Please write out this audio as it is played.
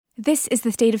This is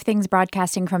the State of Things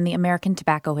broadcasting from the American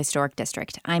Tobacco Historic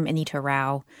District. I'm Anita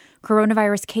Rao.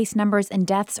 Coronavirus case numbers and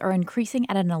deaths are increasing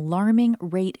at an alarming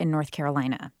rate in North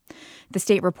Carolina. The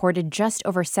state reported just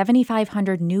over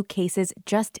 7,500 new cases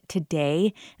just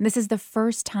today, and this is the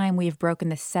first time we have broken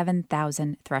the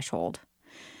 7,000 threshold.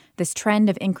 This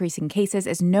trend of increasing cases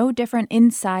is no different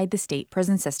inside the state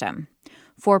prison system.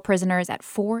 4 prisoners at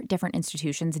 4 different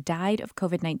institutions died of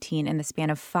COVID-19 in the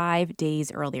span of 5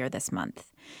 days earlier this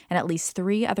month, and at least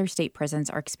 3 other state prisons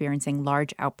are experiencing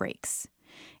large outbreaks.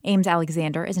 Ames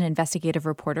Alexander is an investigative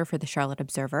reporter for the Charlotte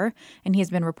Observer, and he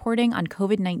has been reporting on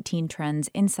COVID-19 trends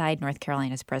inside North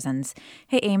Carolina's prisons.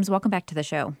 Hey, Ames, welcome back to the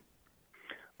show.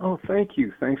 Oh, thank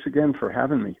you. Thanks again for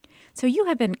having me. So you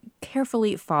have been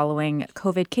carefully following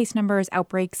COVID case numbers,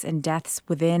 outbreaks, and deaths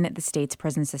within the state's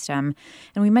prison system.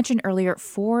 And we mentioned earlier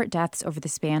 4 deaths over the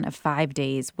span of 5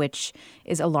 days, which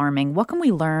is alarming. What can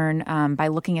we learn by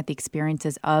looking at the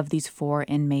experiences of these 4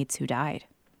 inmates who died?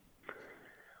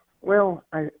 Well,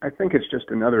 I think it's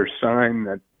just another sign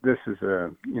that this is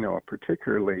a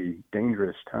particularly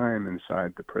dangerous time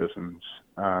inside the prisons.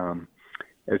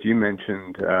 As you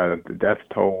mentioned, the death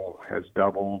toll has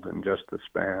doubled in just the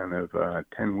span of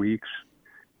 10 weeks.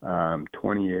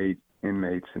 28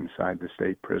 inmates inside the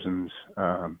state prisons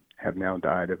have now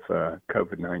died of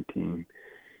COVID-19,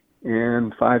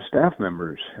 and 5 staff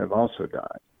members have also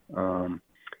died.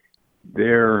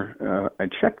 I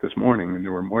checked this morning, and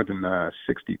there were more than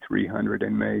 6,300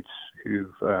 inmates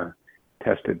who've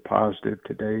tested positive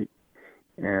to date.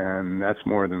 And that's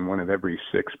more than 1 of every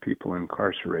 6 people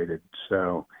incarcerated.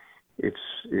 So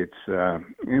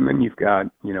and then you've got,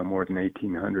 more than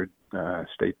 1,800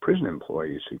 state prison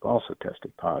employees who've also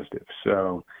tested positive.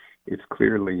 So it's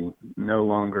clearly no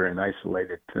longer an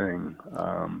isolated thing.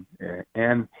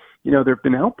 And there have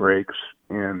been outbreaks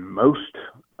in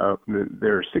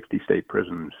there are 60 state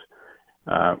prisons,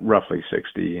 roughly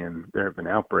 60, and there have been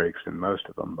outbreaks in most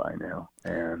of them by now.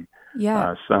 And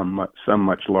some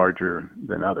much larger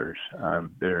than others.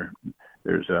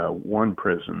 There's one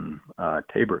prison,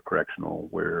 Tabor Correctional,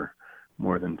 where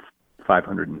more than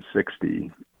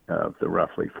 560 of the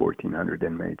roughly 1,400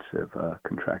 inmates have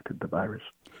contracted the virus.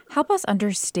 Help us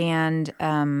understand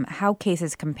how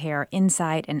cases compare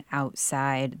inside and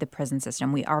outside the prison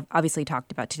system. We are obviously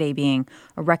talked about today being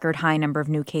a record high number of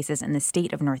new cases in the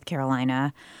state of North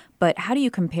Carolina, but how do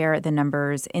you compare the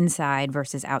numbers inside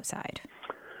versus outside?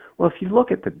 Well, if you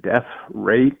look at the death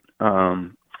rate,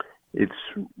 it's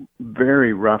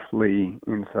very roughly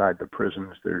inside the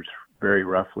prisons. There's very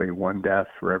roughly 1 death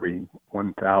for every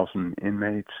 1,000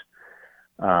 inmates.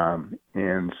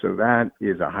 And so that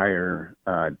is a higher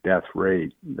death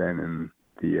rate than in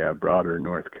the broader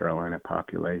North Carolina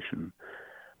population.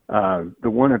 The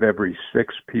 1 of every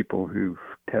 6 people who've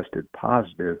tested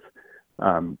positive,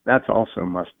 that's also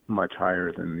much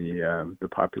higher than the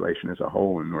population as a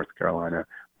whole in North Carolina.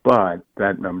 But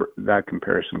that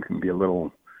comparison can be a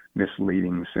little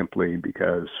misleading simply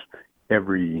because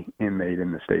every inmate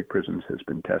in the state prisons has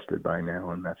been tested by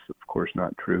now, and that's, of course,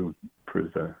 not true for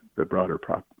the broader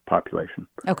population.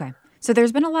 Okay. So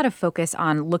there's been a lot of focus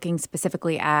on looking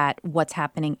specifically at what's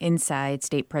happening inside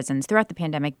state prisons throughout the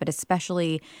pandemic, but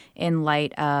especially in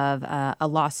light of a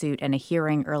lawsuit and a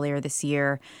hearing earlier this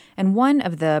year. And one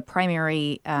of the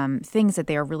primary things that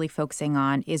they are really focusing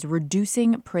on is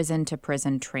reducing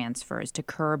prison-to-prison transfers to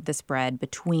curb the spread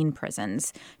between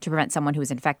prisons to prevent someone who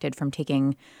is infected from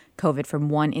taking COVID from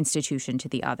one institution to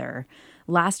the other.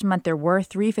 Last month, there were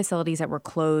 3 facilities that were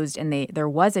closed, and there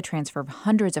was a transfer of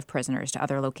hundreds of prisoners to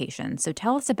other locations. So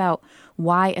tell us about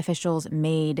why officials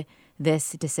made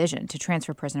this decision to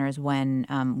transfer prisoners when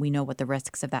we know what the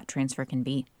risks of that transfer can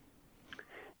be.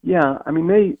 Yeah, I mean,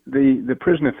 the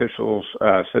prison officials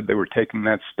said they were taking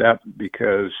that step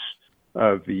because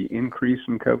of the increase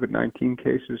in COVID-19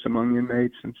 cases among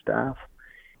inmates and staff.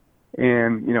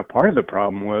 And, part of the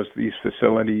problem was these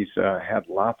facilities had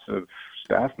lots of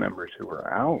staff members who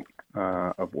were out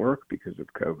of work because of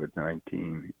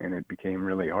COVID-19, and it became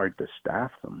really hard to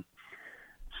staff them.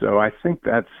 So I think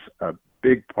that's a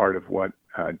big part of what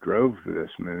drove this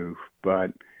move.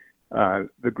 But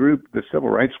the civil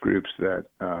rights groups that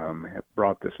have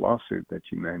brought this lawsuit that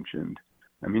you mentioned,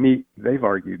 I mean, they've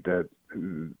argued that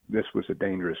this was a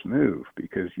dangerous move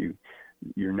because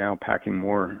you're now packing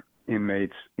more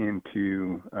inmates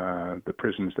into the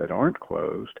prisons that aren't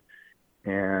closed.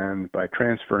 And by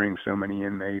transferring so many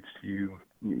inmates, you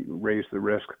raise the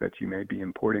risk that you may be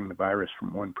importing the virus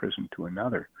from one prison to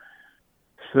another.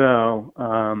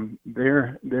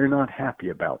 They're not happy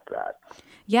about that.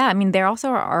 Yeah, I mean, they also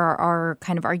are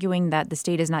kind of arguing that the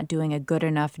state is not doing a good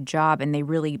enough job, and they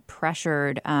really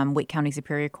pressured Wake County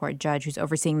Superior Court judge who's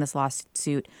overseeing this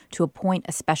lawsuit to appoint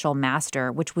a special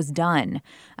master, which was done.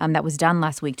 That was done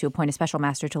last week, to appoint a special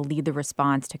master to lead the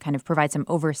response, to kind of provide some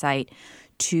oversight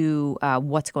to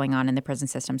what's going on in the prison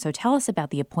system. So tell us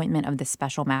about the appointment of the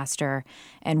special master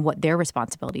and what their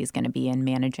responsibility is going to be in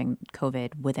managing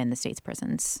COVID within the state's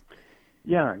prisons.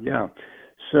 Yeah.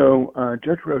 So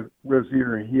Judge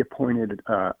Rozier, he appointed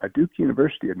a Duke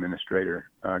University administrator,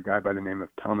 a guy by the name of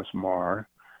Thomas Marr,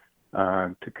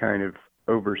 to kind of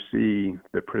oversee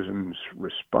the prison's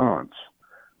response.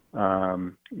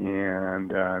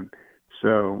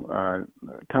 So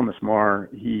Thomas Marr,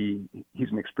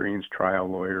 he's an experienced trial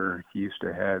lawyer. He used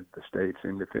to head the state's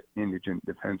Indigent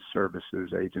Defense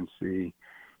Services Agency,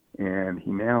 and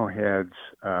he now heads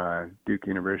Duke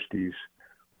University's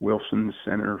Wilson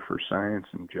Center for Science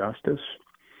and Justice.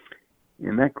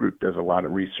 And that group does a lot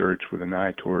of research with an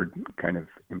eye toward kind of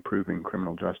improving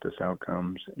criminal justice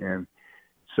outcomes. And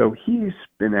so he's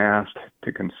been asked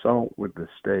to consult with the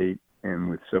state and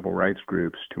with civil rights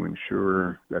groups to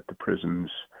ensure that the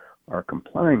prisons are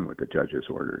complying with the judge's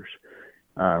orders.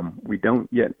 We don't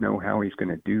yet know how he's going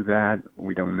to do that.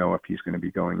 We don't know if he's going to be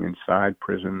going inside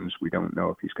prisons. We don't know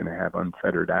if he's going to have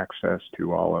unfettered access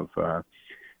to all of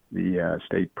the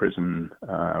state prison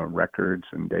records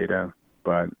and data,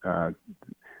 but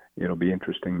it'll be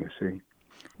interesting to see.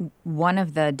 One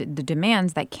of the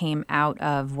demands that came out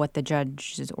of what the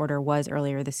judge's order was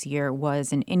earlier this year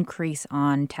was an increase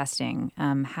on testing.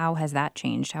 How has that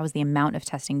changed? How has the amount of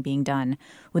testing being done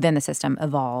within the system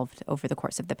evolved over the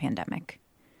course of the pandemic?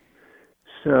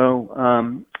 So,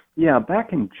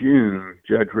 back in June,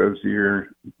 Judge Rozier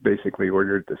basically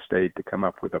ordered the state to come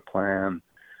up with a plan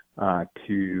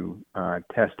to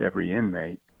test every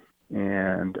inmate.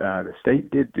 And the state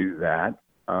did do that.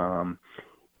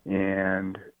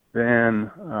 And then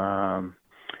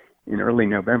in early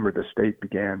November, the state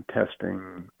began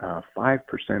testing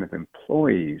 5% of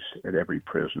employees at every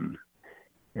prison.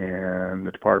 And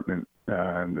the Department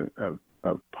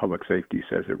of Public Safety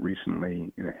says it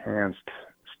recently enhanced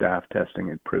staff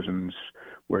testing at prisons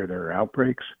where there are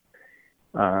outbreaks.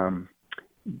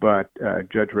 But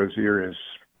Judge Rozier has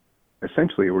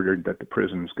essentially ordered that the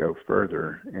prisons go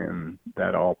further and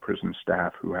that all prison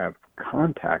staff who have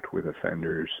contact with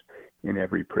offenders in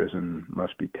every prison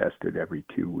must be tested every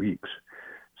 2 weeks.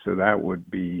 So that would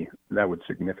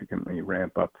significantly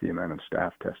ramp up the amount of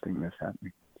staff testing that's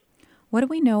happening. What do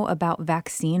we know about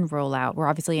vaccine rollout? We're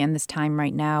obviously in this time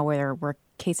right now where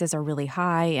cases are really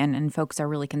high and folks are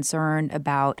really concerned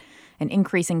about an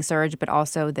increasing surge, but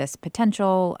also this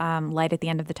potential light at the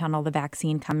end of the tunnel, the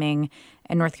vaccine coming.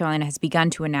 And North Carolina has begun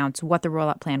to announce what the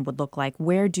rollout plan would look like.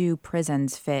 Where do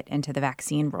prisons fit into the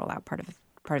vaccine rollout part of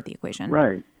the equation?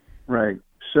 Right.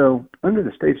 So under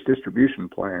the state's distribution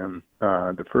plan,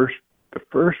 the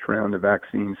first round of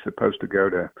vaccines supposed to go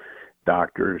to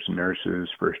doctors, nurses,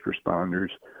 first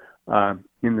responders.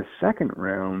 In the second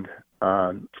round,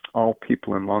 all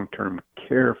people in long-term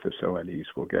care facilities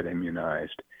will get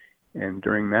immunized. And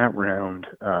during that round,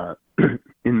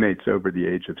 inmates over the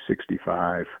age of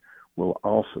 65 will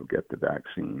also get the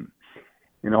vaccine.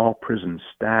 And all prison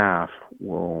staff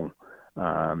will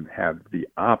have the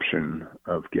option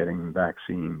of getting the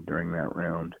vaccine during that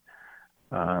round.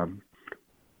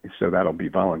 So that'll be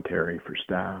voluntary for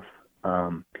staff.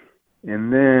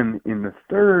 And then in the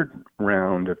third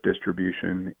round of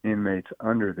distribution, inmates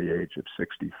under the age of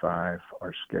 65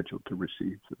 are scheduled to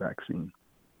receive the vaccine.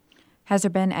 Has there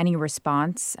been any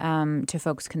response to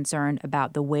folks concerned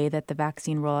about the way that the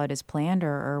vaccine rollout is planned,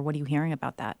 or what are you hearing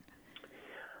about that?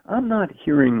 I'm not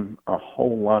hearing a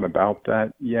whole lot about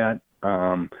that yet.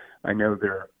 I know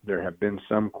there have been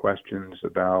some questions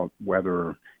about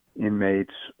whether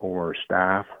inmates or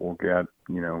staff will get,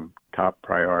 top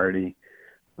priority.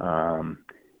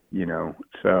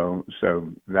 So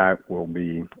that will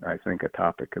be, I think, a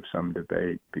topic of some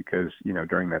debate because,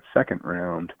 during that second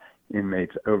round,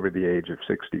 inmates over the age of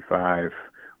 65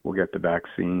 will get the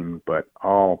vaccine, but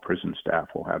all prison staff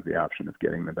will have the option of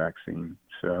getting the vaccine.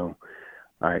 So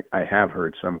I have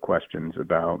heard some questions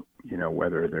about,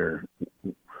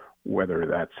 whether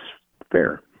that's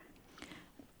fair.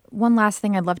 One last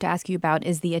thing I'd love to ask you about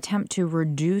is the attempt to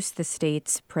reduce the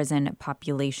state's prison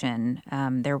population.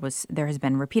 There has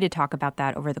been repeated talk about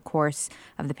that over the course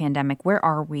of the pandemic. Where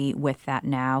are we with that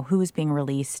now? Who is being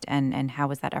released, and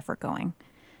how is that effort going?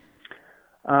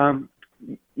 The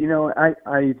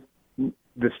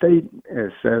state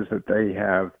says that they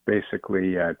have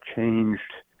basically changed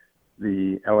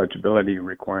the eligibility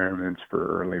requirements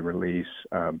for early release,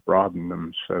 broaden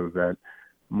them so that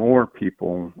more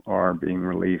people are being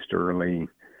released early,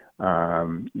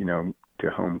 to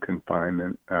home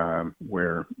confinement,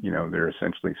 where, they're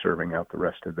essentially serving out the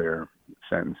rest of their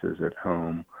sentences at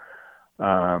home.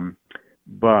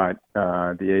 But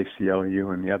the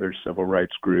ACLU and the other civil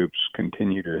rights groups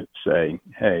continue to say,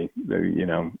 hey,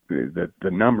 the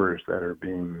numbers that are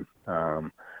being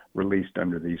released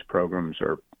under these programs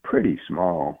are pretty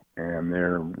small, and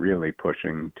they're really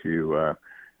pushing to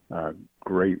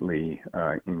greatly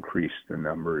increase the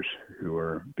numbers who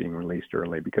are being released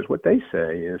early. Because what they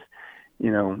say is,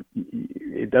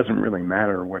 it doesn't really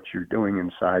matter what you're doing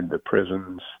inside the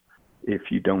prisons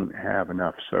if you don't have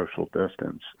enough social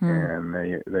distance. And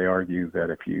they argue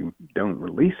that if you don't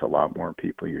release a lot more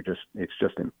people, it's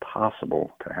just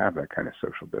impossible to have that kind of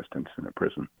social distance in a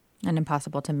prison. And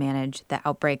impossible to manage the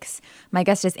outbreaks. My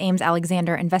guest is Ames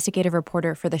Alexander, investigative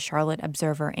reporter for the Charlotte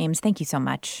Observer. Ames, thank you so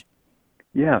much.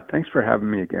 Yeah, thanks for having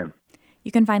me again.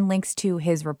 You can find links to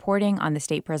his reporting on the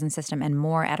state prison system and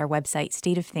more at our website,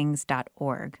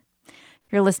 stateofthings.org.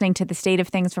 You're listening to The State of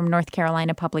Things from North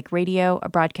Carolina Public Radio, a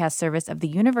broadcast service of the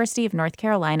University of North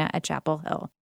Carolina at Chapel Hill.